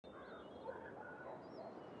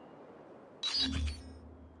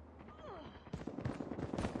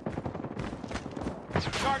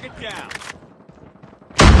Target down.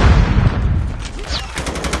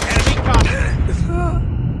 Enemy contact.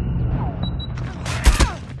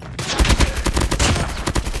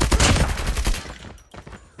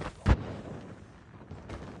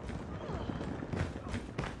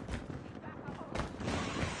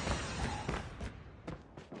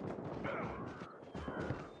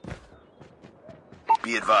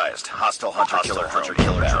 Be advised, hostile hunter-killer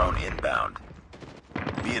drone inbound.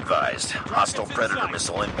 Be advised, hostile predator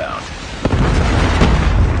missile inbound.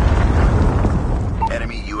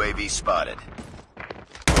 Enemy UAV spotted.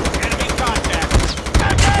 Enemy contact.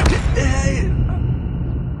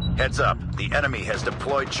 Heads up, the enemy has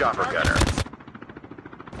deployed chopper gunner.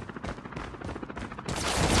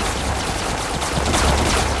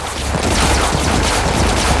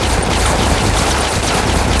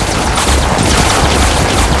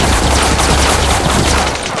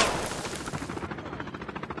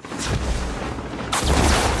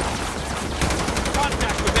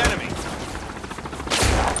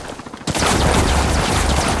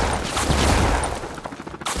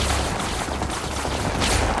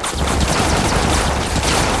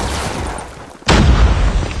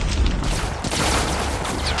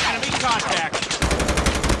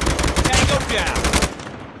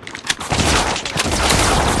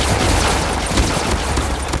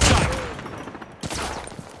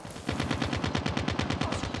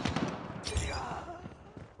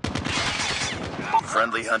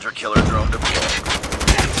 Friendly hunter-killer drone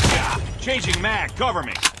deployed. Changing mag, cover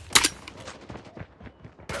me.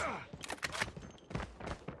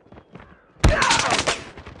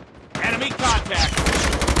 Enemy contact.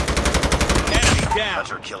 Enemy down.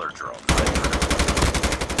 Hunter-killer drone.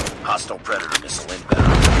 Hostile predator missile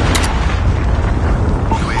inbound.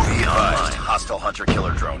 UAV online. Hostile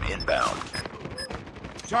hunter-killer drone inbound.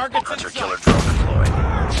 Targets hunter-killer drone deployed.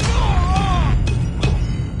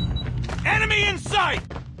 Enemy in sight!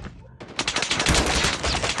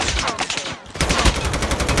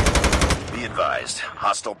 Be advised,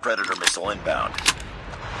 hostile predator missile inbound.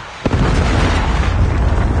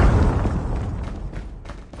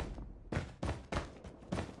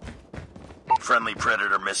 Friendly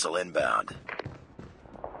predator missile inbound.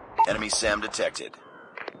 Enemy SAM detected.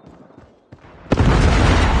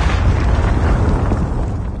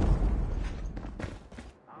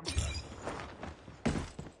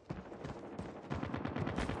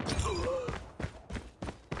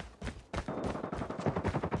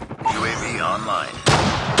 UAV online.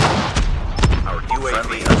 Our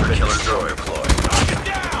UAV hunter-killer drone deployed. Target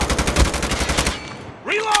down!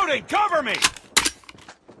 Reloading! Cover me!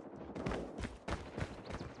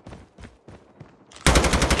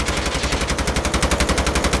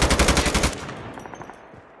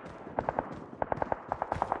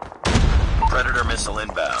 Predator missile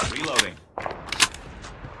inbound. Reloading.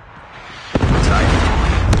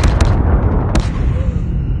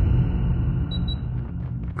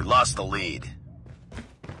 We lost the lead.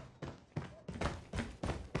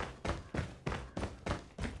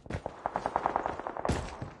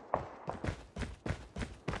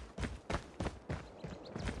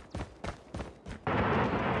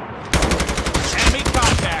 Enemy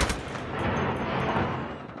contact.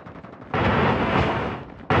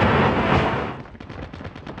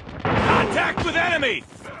 Contact with enemy!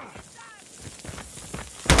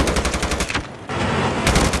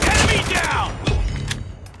 Enemy down!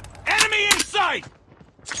 Enemy in sight!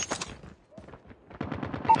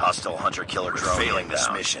 Hostile hunter-killer drone failing this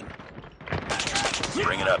mission.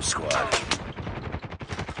 Bring it up, squad.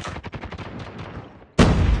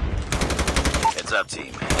 Heads up,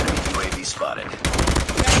 team. Enemy UAV spotted.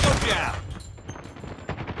 Go down!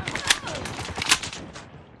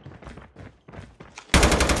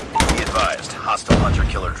 Be advised, hostile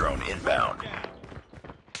hunter-killer drone inbound.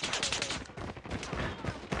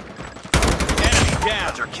 Enemy down!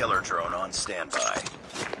 Hunter-killer drone on standby.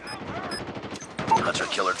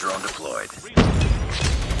 Hunter-killer drone deployed.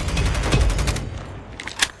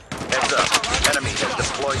 Heads up, enemy has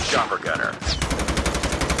deployed chopper gunner.